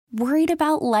Worried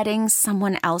about letting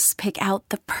someone else pick out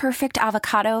the perfect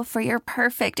avocado for your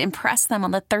perfect impress them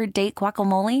on the third date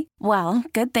guacamole? Well,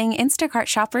 good thing Instacart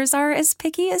shoppers are as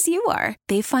picky as you are.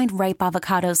 They find ripe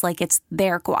avocados like it's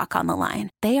their guac on the line.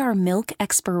 They are milk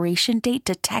expiration date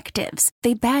detectives.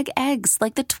 They bag eggs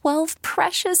like the 12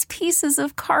 precious pieces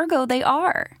of cargo they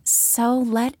are. So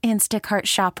let Instacart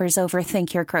shoppers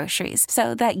overthink your groceries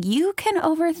so that you can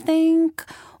overthink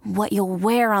what you'll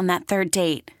wear on that third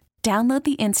date. Download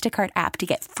the Instacart app to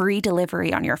get free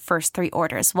delivery on your first 3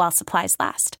 orders while supplies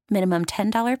last. Minimum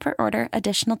 $10 per order.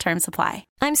 Additional terms apply.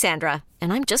 I'm Sandra,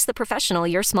 and I'm just the professional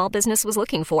your small business was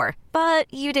looking for.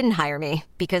 But you didn't hire me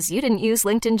because you didn't use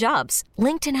LinkedIn Jobs.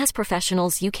 LinkedIn has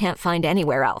professionals you can't find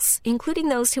anywhere else, including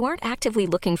those who aren't actively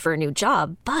looking for a new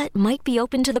job, but might be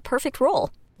open to the perfect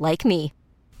role, like me.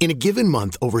 In a given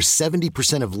month, over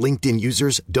 70% of LinkedIn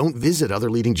users don't visit other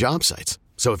leading job sites.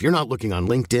 So if you're not looking on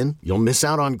LinkedIn, you'll miss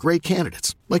out on great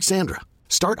candidates like Sandra.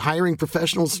 Start hiring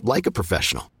professionals like a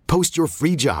professional. Post your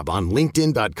free job on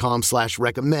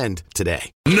linkedin.com/recommend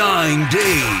today. 9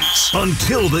 days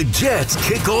until the Jets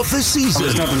kick off the season.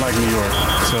 There's nothing like New York,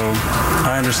 so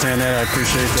I understand that. I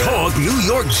appreciate that. Talk New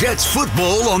York Jets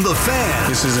football on the Fan.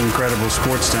 This is an incredible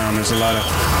sports town. There's a lot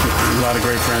of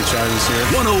great franchises here.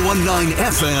 101.9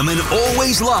 FM and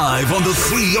always live on the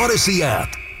free Odyssey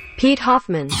app. Pete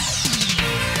Hoffman.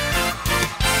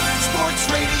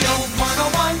 Sports Radio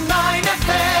 101.9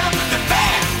 FM, The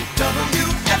Fan,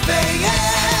 WFAN.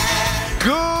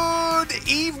 Good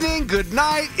evening, good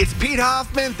night. It's Pete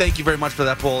Hoffman. Thank you very much for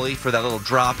that, Paulie, for that little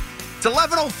drop. It's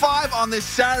 11:05 on this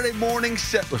Saturday morning,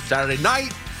 Saturday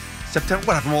night, September.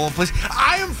 What happened all over the place?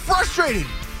 I am frustrated.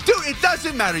 Dude, it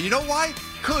doesn't matter. You know why?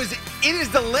 Because it is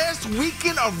the last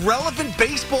weekend of relevant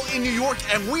baseball in New York,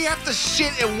 and we have to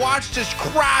sit and watch this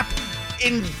crap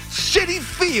in shitty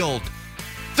field.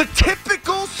 The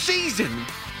typical season,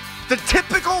 the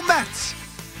typical Mets.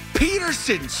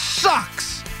 Peterson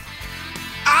sucks.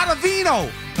 Ottavino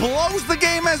blows the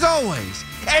game as always.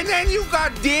 And then you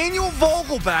got Daniel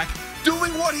Vogelbach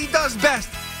doing what he does best,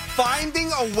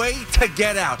 finding a way to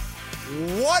get out.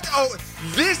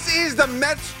 This is the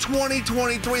Mets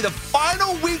 2023. The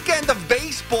final weekend of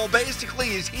baseball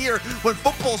basically is here when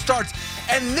football starts.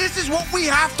 And this is what we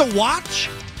have to watch?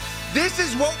 This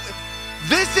is what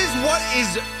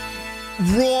is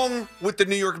wrong with the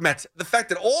New York Mets. The fact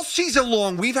that all season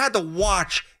long we've had to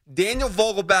watch Daniel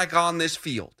Vogelbach on this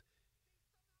field.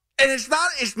 And it's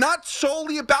not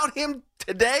solely about him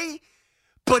today,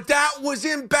 but that was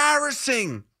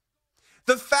embarrassing.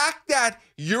 The fact that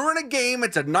you're in a game,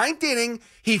 it's a ninth inning,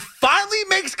 he finally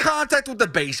makes contact with the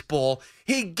baseball,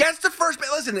 he gets to first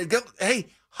base. Listen, hey,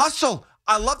 hustle.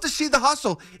 I love to see the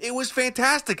hustle. It was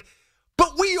fantastic.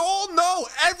 But we all know,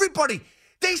 everybody,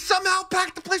 they somehow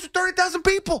packed the place with 30,000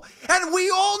 people. And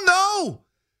we all know.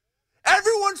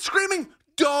 Everyone's screaming,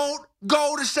 don't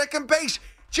go to second base.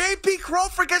 J.P.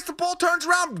 Crawford gets the ball, turns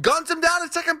around, guns him down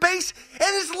at second base,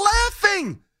 and is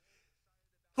laughing.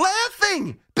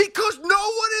 Laughing. Because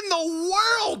no one in the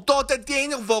world thought that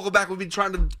Daniel Vogelbach would be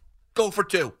trying to go for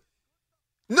 2.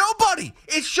 Nobody.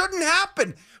 It shouldn't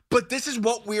happen. But this is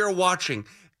what we are watching.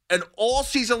 And all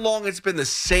season long, it's been the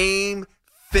same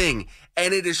thing.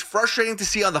 And it is frustrating to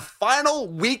see on the final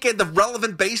weekend of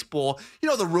relevant baseball. You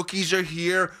know, the rookies are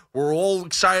here. We're all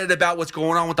excited about what's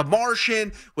going on with the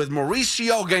Martian, with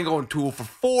Mauricio, again going 2 for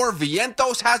 4.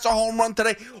 Vientos has a home run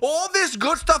today. All this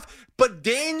good stuff. But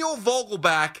Daniel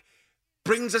Vogelbach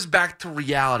brings us back to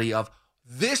reality of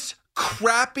this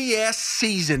crappy-ass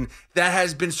season that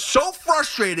has been so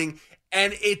frustrating.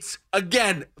 And it's,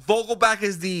 again, Vogelbach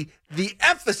is the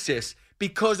emphasis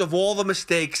because of all the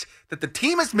mistakes that the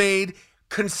team has made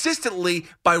consistently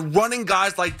by running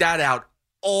guys like that out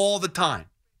all the time.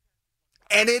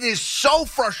 And it is so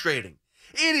frustrating.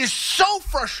 It is so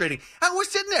frustrating. And we're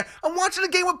sitting there, I'm watching a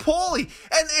game with Paulie,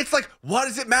 and it's like, what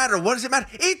does it matter? What does it matter?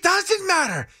 It doesn't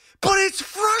matter, but it's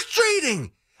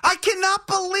frustrating. I cannot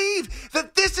believe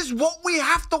that this is what we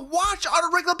have to watch on a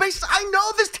regular basis. I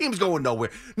know this team's going nowhere.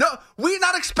 No, we're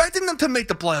not expecting them to make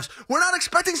the playoffs. We're not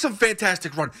expecting some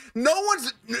fantastic run. No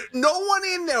one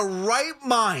in their right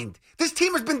mind. This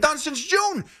team has been done since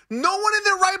June. No one in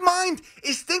their right mind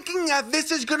is thinking that this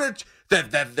is going to,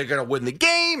 that they're going to win the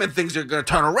game and things are going to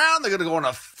turn around. They're going to go on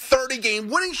a 30-game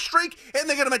winning streak and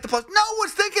they're going to make the playoffs. No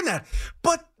one's thinking that.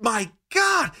 But my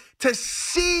God, to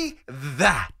see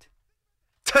that.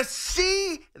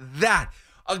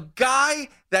 A guy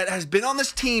that has been on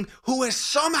this team who has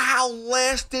somehow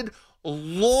lasted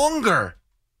longer.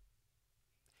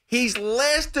 He's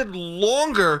lasted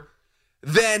longer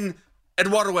than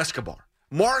Eduardo Escobar,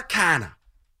 Mark Hanna.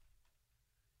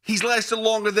 He's lasted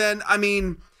longer than,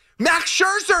 Max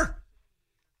Scherzer.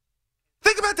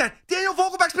 Think about that. Daniel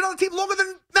Vogelbach's been on the team longer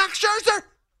than Max Scherzer.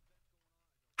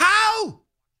 How?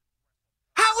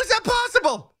 How is that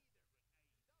possible?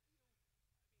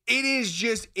 It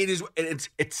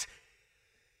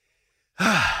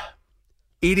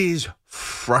is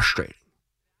frustrating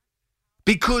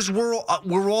because we're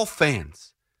all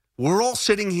fans. We're all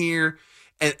sitting here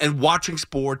and watching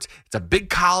sports. It's a big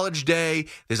college day.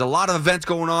 There's a lot of events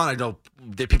going on. I know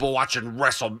there are people watching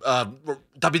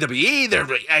WWE, there's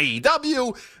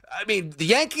AEW. I mean, the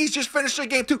Yankees just finished their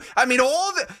game too. I mean,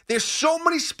 there's so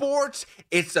many sports.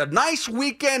 It's a nice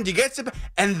weekend. You get some,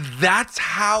 and that's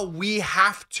how we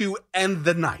have to end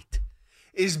the night,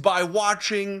 is by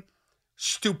watching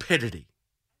stupidity.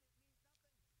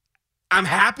 I'm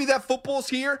happy that football's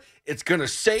here. It's going to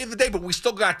save the day, but we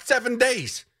still got 7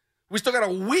 days. We still got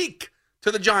a week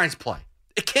till the Giants play.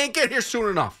 It can't get here soon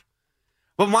enough.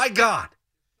 But my God,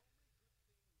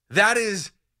 that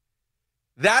is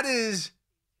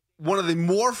one of the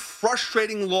more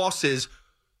frustrating losses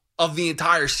of the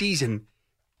entire season.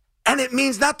 And it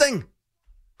means nothing,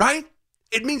 right?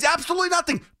 It means absolutely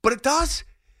nothing. But it does,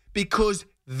 because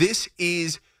this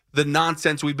is the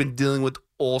nonsense we've been dealing with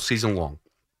all season long.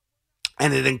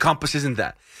 And it encompasses in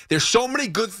that. There's so many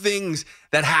good things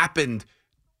that happened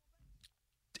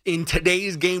in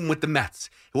today's game with the Mets.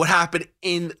 What happened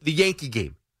in the Yankee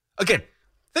game. Again,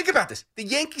 think about this. The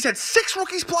Yankees had 6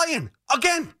 rookies playing.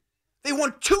 Again, they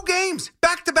won 2 games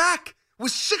back-to-back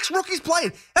with 6 rookies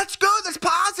playing. That's good. That's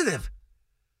positive.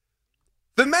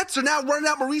 The Mets are now running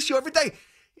out Mauricio every day.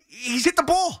 He's hit the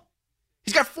ball.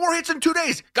 He's got 4 hits in 2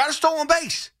 days. Got a stolen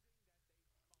base.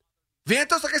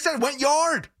 Vientos, like I said, went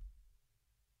yard.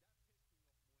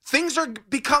 Things are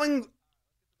becoming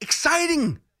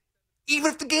exciting,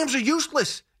 even if the games are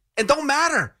useless and don't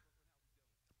matter.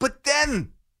 But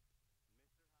then,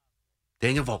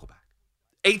 Daniel Vogelbach,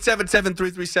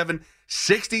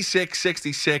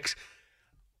 877-337-6666.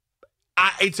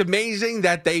 It's amazing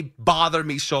that they bother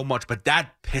me so much, but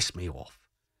that pissed me off.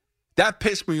 That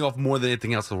pissed me off more than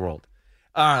anything else in the world.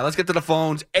 All right, let's get to the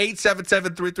phones.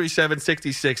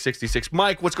 877-337-6666.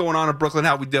 Mike, what's going on in Brooklyn?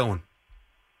 How we doing?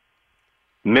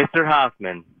 Mr.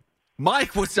 Hoffman.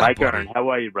 Mike, what's up, buddy? How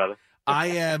are you, brother?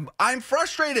 I'm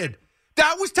frustrated.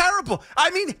 That was terrible. I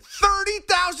mean,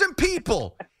 30,000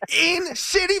 people in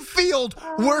Citi Field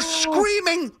were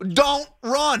screaming, "Don't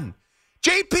run."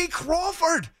 J.P.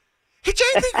 Crawford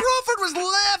was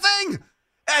laughing.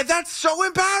 And that's so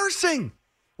embarrassing.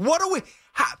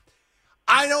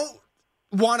 I don't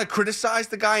want to criticize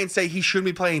the guy and say he shouldn't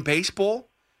be playing baseball.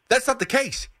 That's not the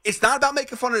case. It's not about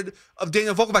making fun of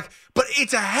Daniel Vogelbach, but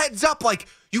it's a heads up. Like,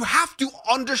 you have to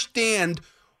understand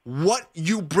what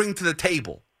you bring to the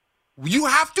table. You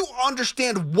have to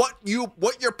understand what your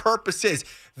purpose is.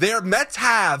 Their Mets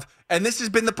have, and this has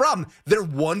been the problem, they're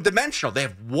one-dimensional. They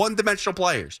have one-dimensional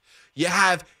players. You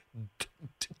have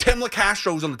Tim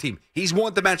LeCastro's on the team. He's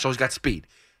one-dimensional. He's got speed.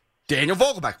 Daniel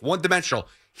Vogelbach, one-dimensional.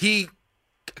 He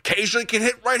occasionally can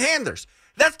hit right-handers.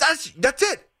 That's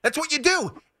it. That's what you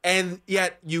do. And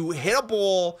yet you hit a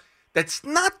ball that's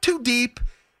not too deep.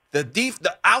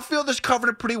 The outfielders covered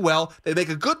it pretty well. They make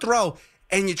a good throw,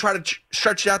 and you try to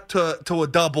stretch it out to a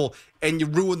double, and you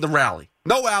ruin the rally.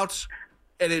 No outs,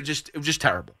 and it was just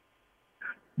terrible.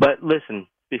 But listen,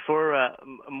 before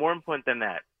more important than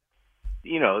that,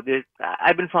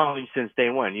 I've been following you since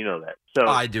day one. You know that. So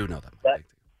I do know that.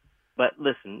 But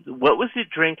listen, what was the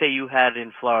drink that you had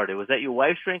in Florida? Was that your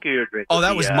wife's drink or your drink? Oh,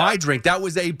 that was my drink. That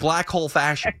was a black hole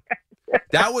fashion.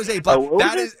 That was a black.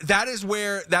 That is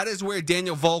where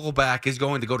Daniel Vogelbach is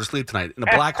going to go to sleep tonight, in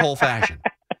a black hole fashion.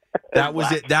 That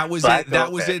was it. That was it.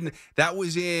 That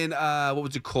was in. What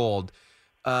was it called?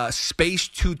 Space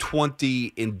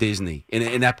 220 in Disney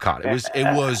in Epcot.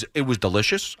 It was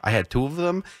delicious. I had 2 of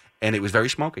them, and it was very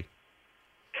smoky.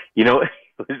 It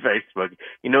was very smoky.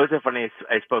 It's so funny.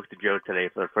 I spoke to Joe today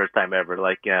for the first time ever.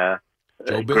 Great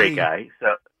guy.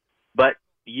 So, but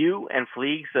you and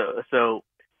Fleeg. So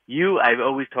you, I've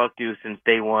always talked to you since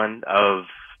day one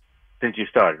since you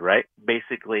started, right?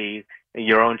 Basically,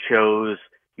 your own shows.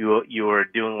 You were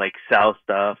doing like South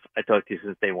stuff. I talked to you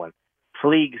since day one.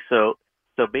 Fleeg. So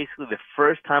basically, the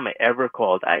first time I ever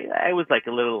called, I was like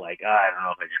a little I don't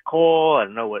know if I should call. I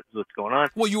don't know what's going on.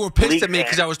 Well, you were pissed at me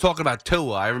because I was talking about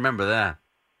Tua. I remember that.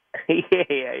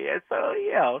 Yeah. So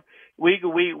we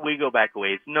go back a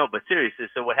ways. No, but seriously.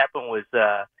 So what happened was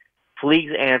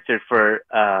Fleeg answered for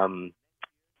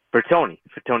Tony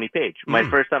Page. My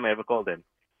first time I ever called him.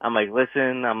 I'm like,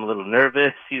 listen, I'm a little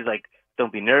nervous. He's like,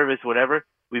 don't be nervous, whatever.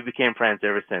 We became friends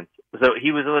ever since. So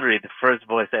he was literally the first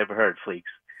voice I ever heard, Fleeg.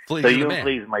 So you and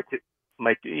Fleeg,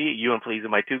 you and Fleas are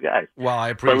my two guys. Well, I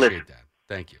appreciate that.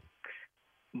 Thank you.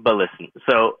 But listen,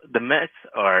 so the Mets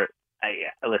are.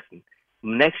 Listen,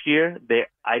 next year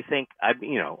I think I've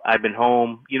been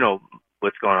home. You know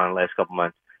what's going on the last couple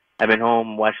months. I've been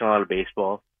home watching a lot of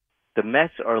baseball. The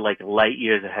Mets are like light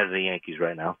years ahead of the Yankees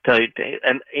right now. Tell you,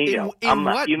 and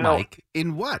Mike?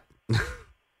 In what?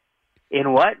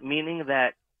 In what? Meaning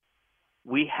that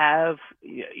we have.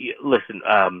 Listen,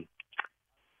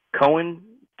 Cohen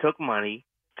took money,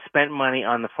 spent money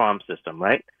on the farm system,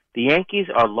 right? The Yankees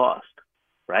are lost,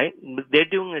 right? They're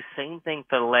doing the same thing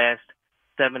for the last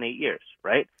 7-8 years,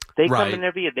 right? They come in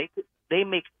every year. They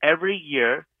make every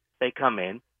year they come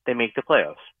in, they make the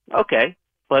playoffs. Okay,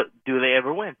 but do they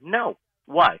ever win? No.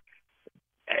 Why?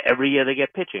 Every year they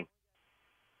get pitching.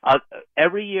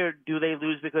 Every year, do they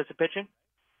lose because of pitching?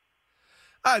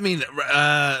 I mean,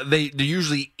 they're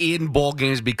usually in ball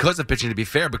games because of pitching, to be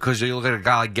fair, because you look at a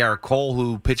guy like Garrett Cole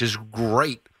who pitches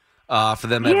great for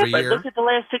them every year. Look at the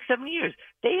last 6-7 years.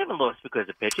 They haven't lost because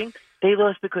of pitching. They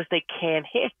lost because they can't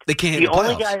hit. They can't hit the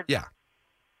playoffs.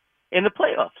 In the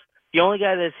playoffs. The only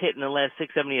guy that's hit in the last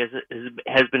 6-7 years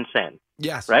has been Stanton.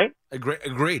 Yes. Right?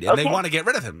 Agreed. And they want to get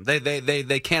rid of him.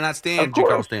 They cannot stand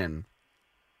Giancarlo Stanton.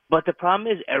 But the problem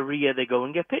is every year they go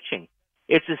and get pitching.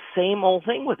 It's the same old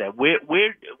thing with that. We're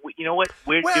you know what?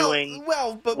 We're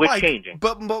changing.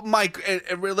 But Mike,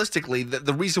 realistically,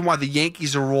 the reason why the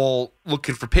Yankees are all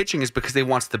looking for pitching is because they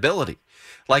want stability.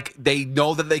 Like, they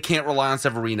know that they can't rely on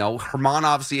Severino. Herman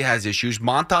obviously has issues.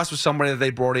 Montas was somebody that they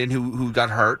brought in who got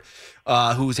hurt,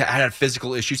 who's had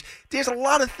physical issues. There's a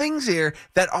lot of things here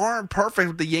that aren't perfect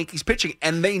with the Yankees pitching,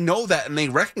 and they know that and they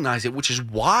recognize it, which is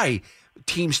why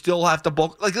teams still have to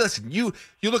bulk. Like, listen, you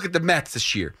look at the Mets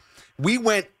this year. We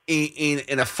went in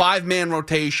a 5-man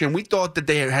rotation. We thought that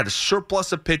they had a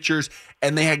surplus of pitchers,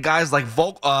 and they had guys like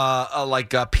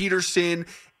Peterson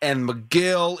and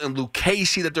McGill and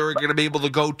Lucchesi that they were going to be able to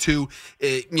go to,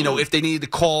 if they needed to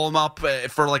call them up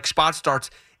for like spot starts.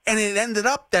 And it ended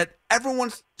up that everyone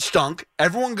stunk,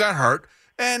 everyone got hurt,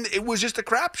 and it was just a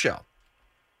crap show.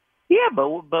 Yeah,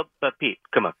 but Pete,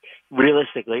 come on.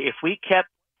 Realistically, if we kept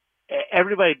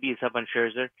everybody beats up on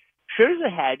Scherzer.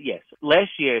 Scherzer had,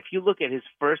 last year, if you look at his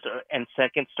first and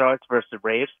second starts versus the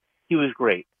Braves, he was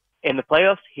great. In the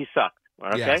playoffs, he sucked.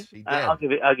 Okay, yes, he did. I'll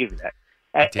give you that.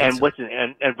 And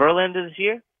Verlander this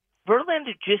year?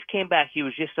 Verlander just came back. He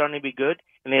was just starting to be good,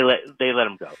 and they let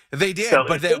him go. They did, so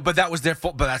but that was their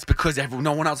fault. But that's because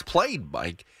no one else played,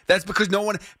 Mike. That's because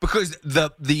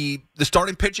the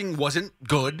starting pitching wasn't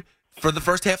good for the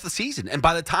first half of the season, and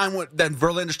by the time then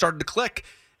Verlander started to click,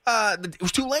 it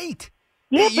was too late.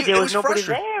 Yeah, but there was nobody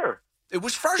there. It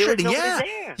was frustrating,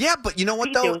 there. Yeah, but you know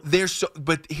what, though?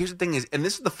 But here's the thing is, and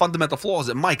this is the fundamental flaws,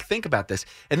 and Mike, think about this,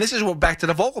 and this is back to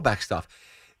the Vogelbach stuff.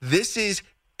 This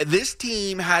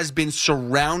team has been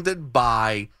surrounded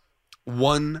by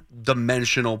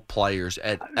one-dimensional players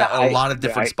at a lot of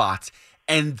different spots,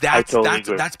 and that's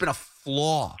been a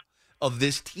flaw of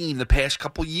this team the past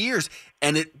couple years,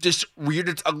 and it just reared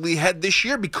its ugly head this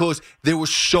year because there were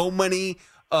so many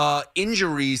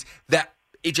injuries that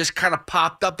it just kind of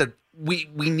popped up that we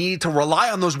need to rely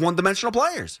on those one-dimensional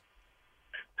players.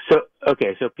 So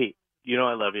Pete, you know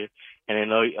I love you, and I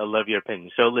know I love your opinion.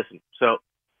 So listen,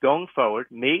 going forward,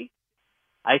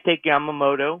 I take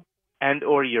Yamamoto and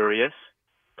or Urias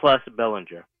plus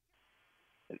Bellinger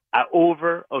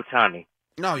over Ohtani.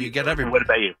 No, you get everybody. What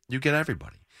about you? You get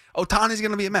everybody. Ohtani's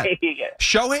going to be a Met.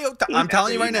 Shohei Ohtani. I'm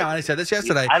telling you right now, and I said this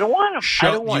yesterday. I don't want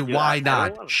him. Why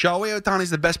not? Shohei Ohtani's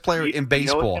the best player in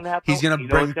baseball. He's going to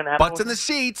bring butts in the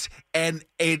seats, and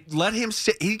let him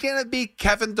sit. He's going to be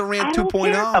Kevin Durant 2.0.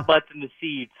 I don't care butts in the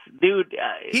seats, dude.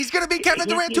 He's going to be Kevin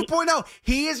Durant 2.0.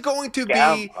 He is going to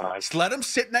be. Let him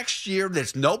sit next year.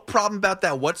 There's no problem about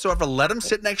that whatsoever. Let him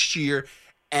sit next year.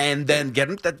 And then get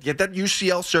that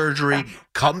UCL surgery,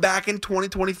 come back in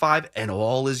 2025, and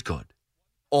all is good.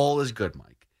 All is good,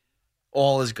 Mike.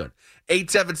 All is good.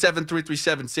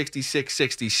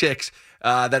 877-337-6666.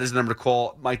 That is the number to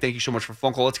call. Mike, thank you so much for the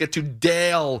phone call. Let's get to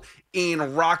Dale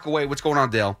in Rockaway. What's going on,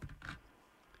 Dale?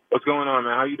 What's going on,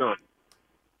 man? How you doing?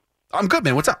 I'm good,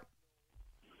 man. What's up?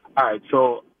 All right,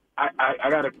 so I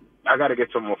gotta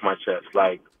get something off my chest.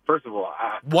 Like, first of all,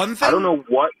 one thing? I don't know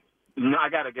what. No, I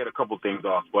gotta get a couple things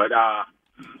off, but I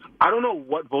don't know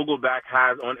what Vogelbach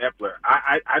has on Epler.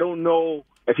 I don't know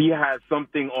if he has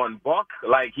something on Buck,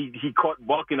 like he caught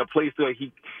Buck in a place where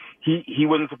he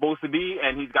wasn't supposed to be,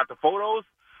 and he's got the photos.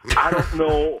 I don't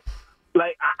know.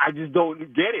 Like, I just don't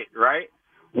get it, right?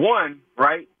 One,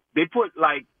 right? They put,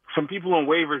 like, some people on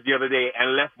waivers the other day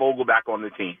and left Vogelbach on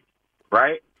the team,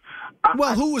 right?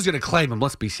 Well, who was going to claim him?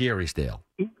 Let's be serious, Dale.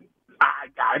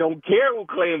 I don't care who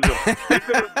claims him.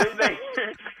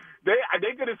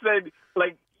 They could have said,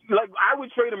 like I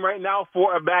would trade him right now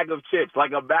for a bag of chips,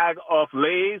 like a bag of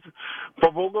Lay's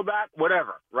for Vogelbach,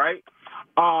 whatever, right?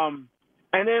 And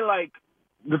then, like,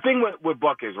 the thing with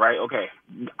Buck is, right, okay,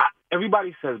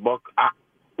 everybody says Buck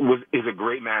is a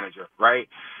great manager, right?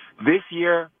 This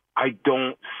year, I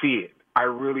don't see it. I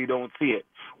really don't see it.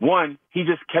 One, he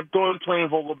just kept on playing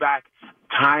Vogelbach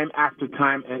time after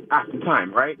time after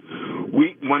time, right?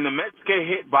 When the Mets get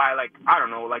hit by, like, I don't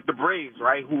know, like the Braves,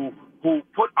 right, who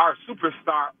put our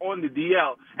superstar on the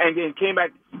DL and then came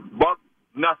back, Buck,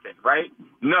 nothing, right?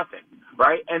 Nothing,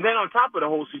 right? And then on top of the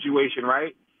whole situation,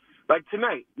 right, like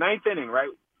tonight, 9th inning, right,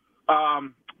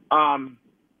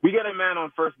 we get a man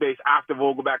on first base after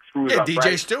Vogelbach screws up, DJ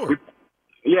right? Stewart.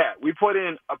 We put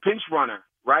in a pinch runner,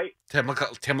 right? Tim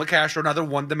LeCastro, another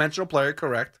one-dimensional player,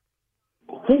 correct.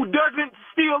 Who doesn't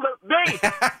steal the base.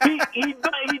 he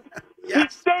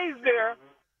stays there,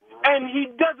 and he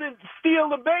doesn't steal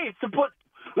the base to put,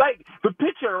 like, the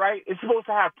pitcher, right, is supposed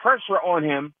to have pressure on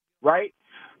him, right,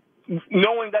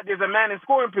 knowing that there's a man in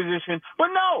scoring position. But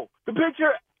no, the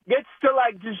pitcher gets to,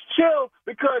 like, just chill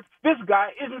because this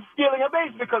guy isn't stealing a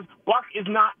base because Buck is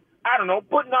not, I don't know,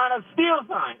 putting on a steal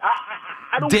sign.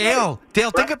 I don't Dale,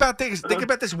 right? think about this. Think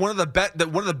about this. One of the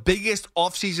biggest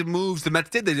offseason moves the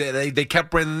Mets did. They kept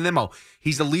Brandon Nimmo.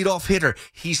 He's the leadoff hitter.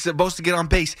 He's supposed to get on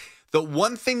base. The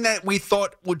one thing that we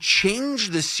thought would change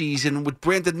this season with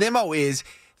Brandon Nimmo is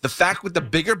the fact with the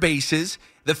bigger bases,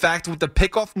 the fact with the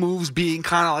pickoff moves being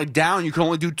kind of like down. You can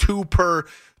only do two per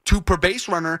base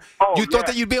runner. You thought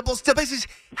that you'd be able to steal bases.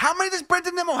 How many does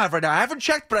Brandon Nimmo have right now? I haven't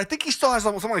checked, but I think he still has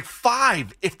something like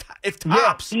 5, if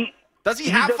tops. Does he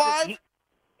have 5?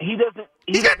 He doesn't.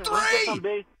 He's got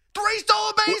 3. 3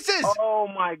 stolen bases. Oh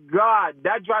my God,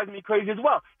 that drives me crazy as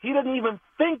well. He doesn't even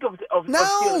think of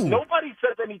stealing. Nobody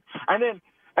says any. And then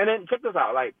check this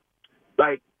out. Like,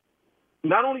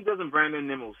 not only doesn't Brandon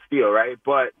Nimmo steal, right,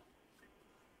 but.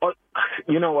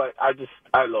 You know what?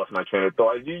 I lost my train of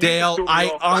thought. Dale, I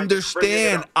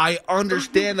understand. I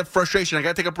understand the frustration. I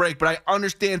got to take a break, but I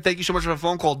understand. Thank you so much for the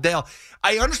phone call, Dale.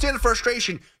 I understand the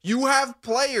frustration. You have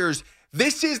players.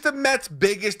 This is the Mets'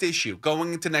 biggest issue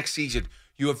going into next season.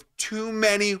 You have too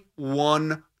many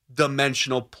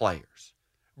one-dimensional players.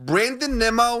 Brandon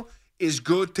Nimmo is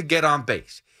good to get on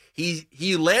base.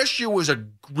 He last year was a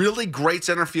really great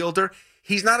center fielder.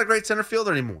 He's not a great center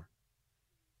fielder anymore.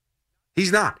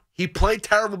 He's not. He played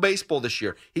terrible baseball this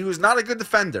year. He was not a good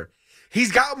defender. He's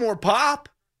got more pop.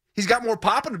 He's got more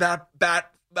pop in the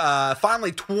bat.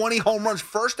 Finally, 20 home runs.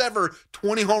 First ever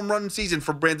 20 home run season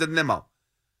for Brandon Nimmo.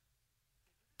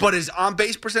 But his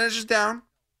on-base percentage is down.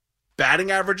 Batting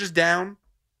average is down.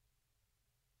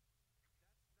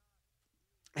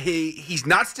 He's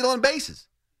not stealing bases.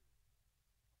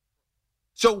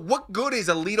 So what good is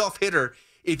a leadoff hitter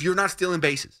if you're not stealing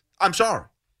bases? I'm sorry.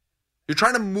 You're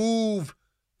trying to move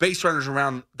base runners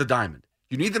around the diamond.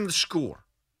 You need them to score.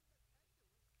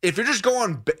 If you're just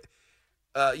going,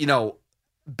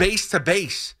 base to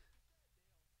base,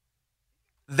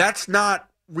 that's not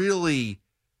really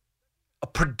a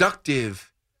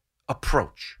productive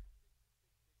approach.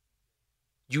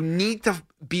 You need to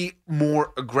be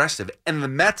more aggressive. And the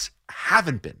Mets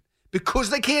haven't been because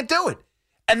they can't do it.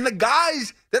 And the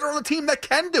guys that are on the team that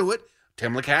can do it,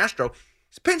 Tim LeCastro,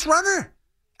 is a pinch runner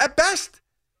at best.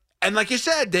 And like you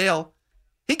said, Dale,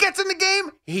 he gets in the game,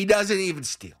 he doesn't even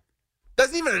steal.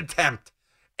 Doesn't even attempt.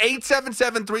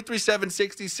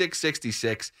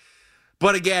 877-337-6666.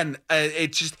 But again,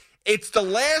 it's the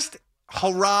last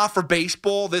hurrah for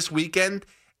baseball this weekend,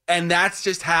 and that's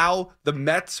just how the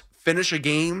Mets finish a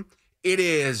game. It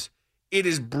is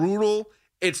brutal.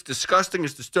 It's disgusting.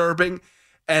 It's disturbing.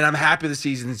 And I'm happy the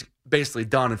season's basically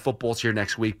done and football's here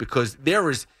next week because there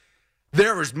is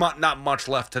not much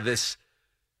left to this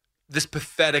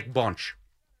pathetic bunch.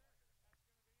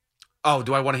 Oh,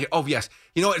 do I want to hear? Oh, yes.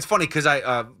 You know, it's funny because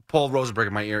Paul Rosenberg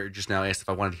in my ear just now asked if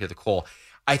I wanted to hear the call.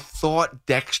 I thought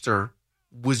Dexter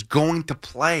was going to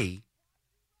play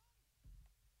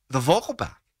the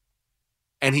Vogelbach,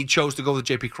 and he chose to go with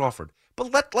J.P. Crawford.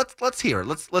 But let's hear it.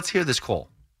 Let's hear this call.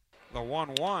 The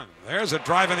 1-1. There's a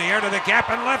drive in the air to the gap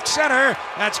in left center.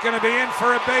 That's going to be in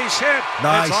for a base hit.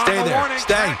 Nice. Stay there.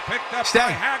 Stay. Picked up by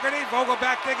Haggerty.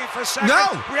 Vogelbach digging for second.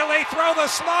 No. Relay throw the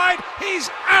slide. He's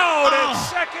out at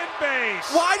second base.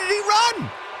 Why did he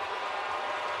run?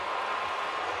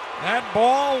 That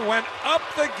ball went up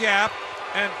the gap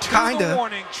and to the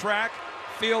warning track,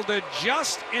 fielded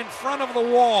just in front of the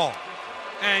wall.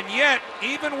 And yet,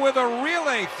 even with a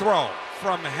relay throw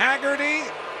from Haggerty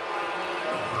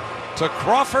to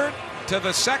Crawford to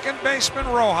the second baseman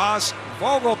Rojas,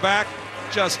 Vogelbach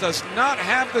just does not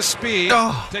have the speed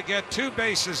to get 2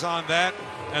 bases on that,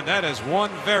 and that is one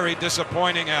very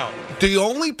disappointing out. The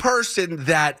only person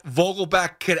that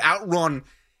Vogelbach could outrun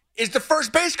is the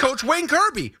first base coach, Wayne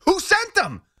Kirby. Who sent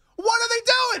them? What are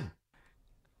they doing?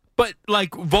 But,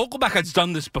 like, Vogelbach has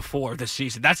done this before this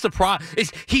season. That's the problem.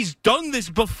 He's done this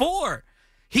before.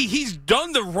 He's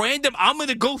done the random, I'm going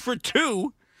to go for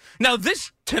 2. Now,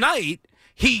 tonight,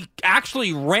 he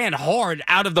actually ran hard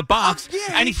out of the box,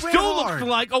 and he still looked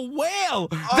like a whale.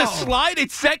 The slide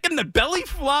at second, the belly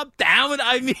flop down.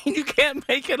 I mean, you can't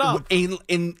make it up. You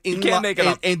can't make it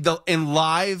up. In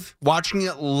live, watching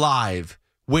it live,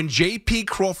 when J.P.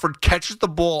 Crawford catches the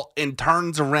ball and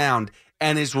turns around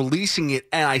and is releasing it,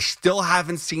 and I still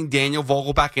haven't seen Daniel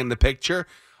Vogelbach in the picture,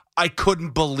 I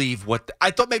couldn't believe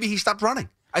I thought maybe he stopped running.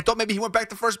 I thought maybe he went back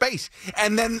to first base.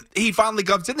 And then he finally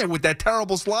comes in there with that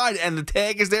terrible slide, and the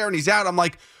tag is there, and he's out. I'm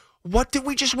like, what did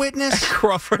we just witness?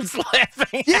 Crawford's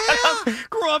laughing. Yeah.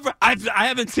 Crawford. I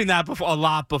haven't seen that a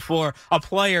lot before. A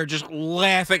player just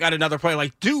laughing at another player.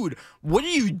 Like, dude, what are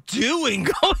you doing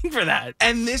going for that?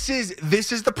 And this is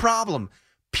the problem.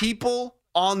 People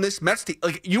on this Mets team,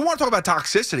 like, you want to talk about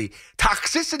toxicity.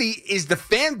 Toxicity is the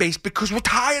fan base because we're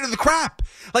tired of the crap.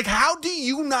 Like, how do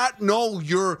you not know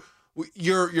your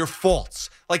faults?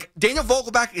 Like, Daniel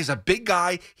Vogelbach is a big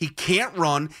guy. He can't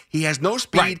run. He has no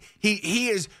speed. Right. He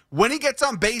is, when he gets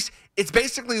on base, it's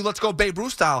basically, let's go Babe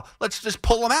Ruth style. Let's just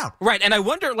pull him out. Right. And I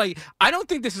wonder, like, I don't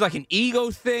think this is like an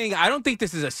ego thing. I don't think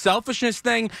this is a selfishness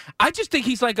thing. I just think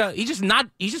he's just not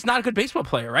a good baseball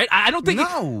player, right? I don't think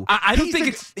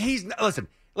listen,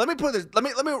 let me put this, let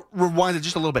me rewind it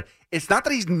just a little bit. It's not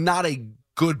that he's not a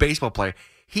good baseball player.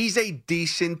 He's a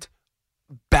decent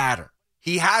batter.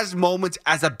 He has moments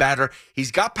as a batter. He's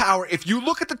got power. If you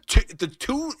look at the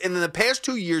past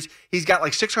 2 years, he's got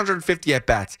like 650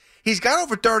 at-bats. He's got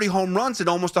over 30 home runs and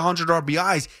almost 100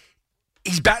 RBIs.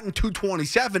 He's batting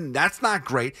 227. That's not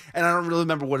great. And I don't really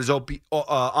remember what his on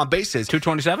base is.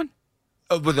 227?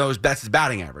 That's his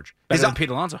batting average. Better than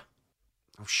Pete Alonso.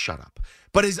 Oh, shut up.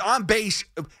 But his on base,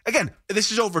 again,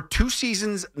 this is over 2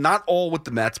 seasons, not all with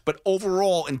the Mets, but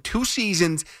overall in 2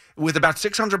 seasons with about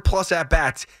 600 plus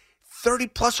at-bats,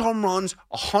 30-plus home runs,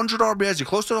 100 RBIs. You're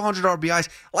close to 100 RBIs.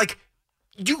 Like,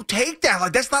 you take that.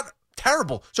 Like, that's not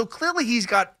terrible. So, clearly, he's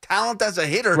got talent as a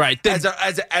hitter. Right. As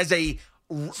a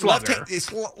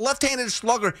left-handed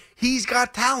slugger, he's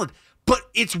got talent. But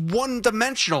it's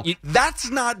one-dimensional.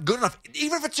 That's not good enough.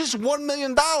 Even if it's just $1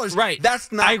 million, right?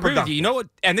 That's not I agree with you. You know what?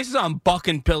 And this is on Buck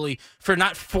and Billy for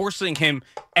not forcing him.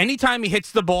 Anytime he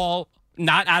hits the ball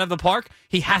not out of the park,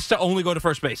 he has to only go to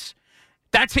first base.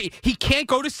 He can't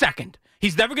go to second.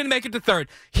 He's never going to make it to third.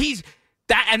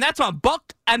 And that's on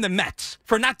Buck and the Mets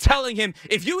for not telling him,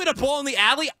 if you hit a ball in the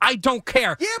alley, I don't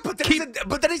care. Yeah, but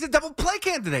then he's a double play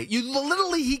candidate.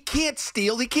 He can't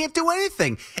steal. He can't do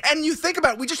anything. And you think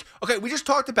about it. We just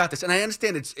talked about this, and I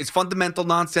understand it's fundamental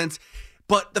nonsense.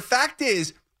 But the fact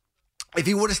is, if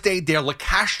he would have stayed there,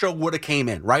 LaCastro would have came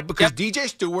in, right? Because DJ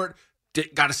Stewart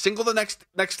got a single the next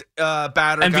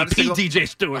batter. MVP DJ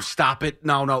Stewart. Oh, stop it.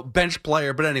 No. Bench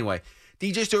player. But anyway,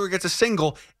 DJ Stewart gets a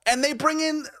single, and they bring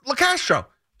in LaCastro.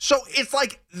 So it's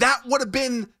like that would have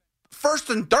been first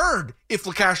and third if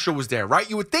LaCastro was there, right?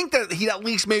 You would think that he'd at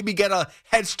least maybe get a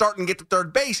head start and get to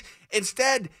third base.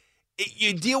 Instead,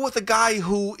 you deal with a guy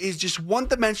who is just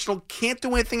one-dimensional, can't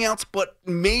do anything else but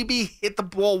maybe hit the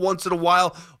ball once in a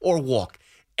while or walk.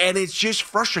 And it's just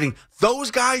frustrating.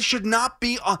 Those guys should not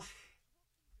be on...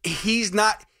 He's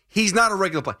not a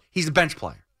regular player. He's a bench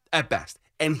player at best.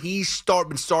 And he's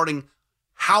been starting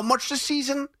how much this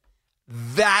season?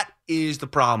 That is the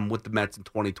problem with the Mets in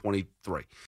 2023.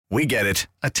 We get it.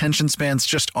 Attention spans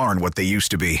just aren't what they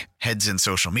used to be. Heads in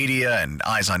social media and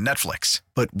eyes on Netflix.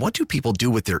 But what do people do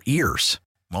with their ears?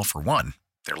 Well, for one,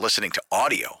 they're listening to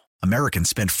audio. Americans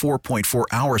spend 4.4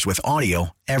 hours with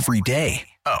audio every day.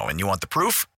 Oh, and you want the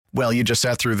proof? Well, you just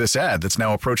sat through this ad that's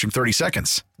now approaching 30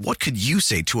 seconds. What could you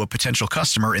say to a potential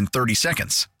customer in 30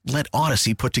 seconds? Let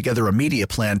Odyssey put together a media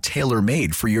plan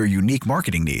tailor-made for your unique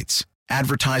marketing needs.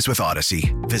 Advertise with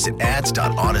Odyssey. Visit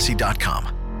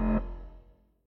ads.odyssey.com.